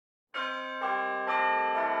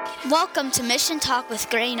Welcome to Mission Talk with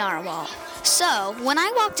Gray Narwhal. So, when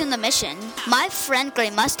I walked in the mission, my friend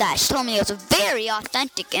Gray Mustache told me it was very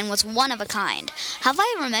authentic and was one of a kind. Have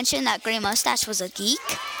I ever mentioned that Gray Mustache was a geek?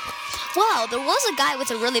 Well, there was a guy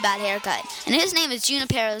with a really bad haircut, and his name is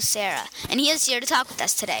Junipero Serra, and he is here to talk with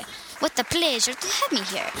us today. What a pleasure to have me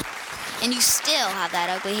here. And you still have that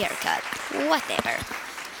ugly haircut. Whatever.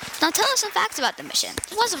 Now tell us some facts about the mission.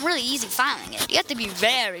 It wasn't really easy finding it. You have to be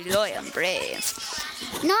very loyal and brave.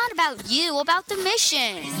 Not about you, about the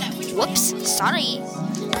mission. Whoops, sorry.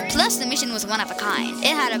 Plus, the mission was one of a kind.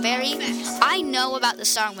 It had a very, I know about the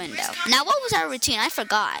star window. Now, what was our routine? I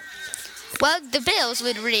forgot. Well, the bells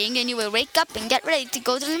would ring and you would wake up and get ready to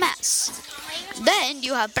go to the mass. Then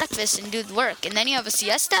you have breakfast and do the work. And then you have a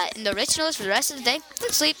siesta and the rituals for the rest of the day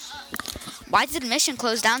and sleep. Why did the mission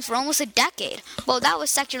close down for almost a decade? Well, that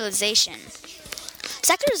was secularization.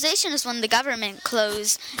 Secularization is when the government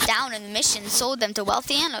closed down and the mission sold them to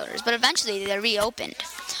wealthy landowners, but eventually they reopened.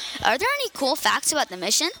 Are there any cool facts about the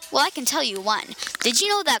mission? Well, I can tell you one. Did you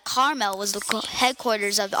know that Carmel was the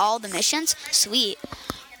headquarters of all the missions? Sweet.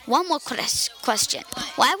 One more question.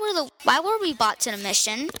 Why were we brought to the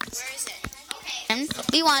mission? And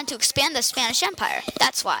we wanted to expand the Spanish Empire.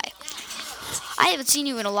 That's why. I haven't seen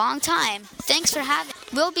you in a long time. Thanks for having me.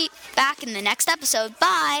 We'll be back in the next episode.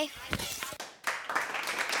 Bye!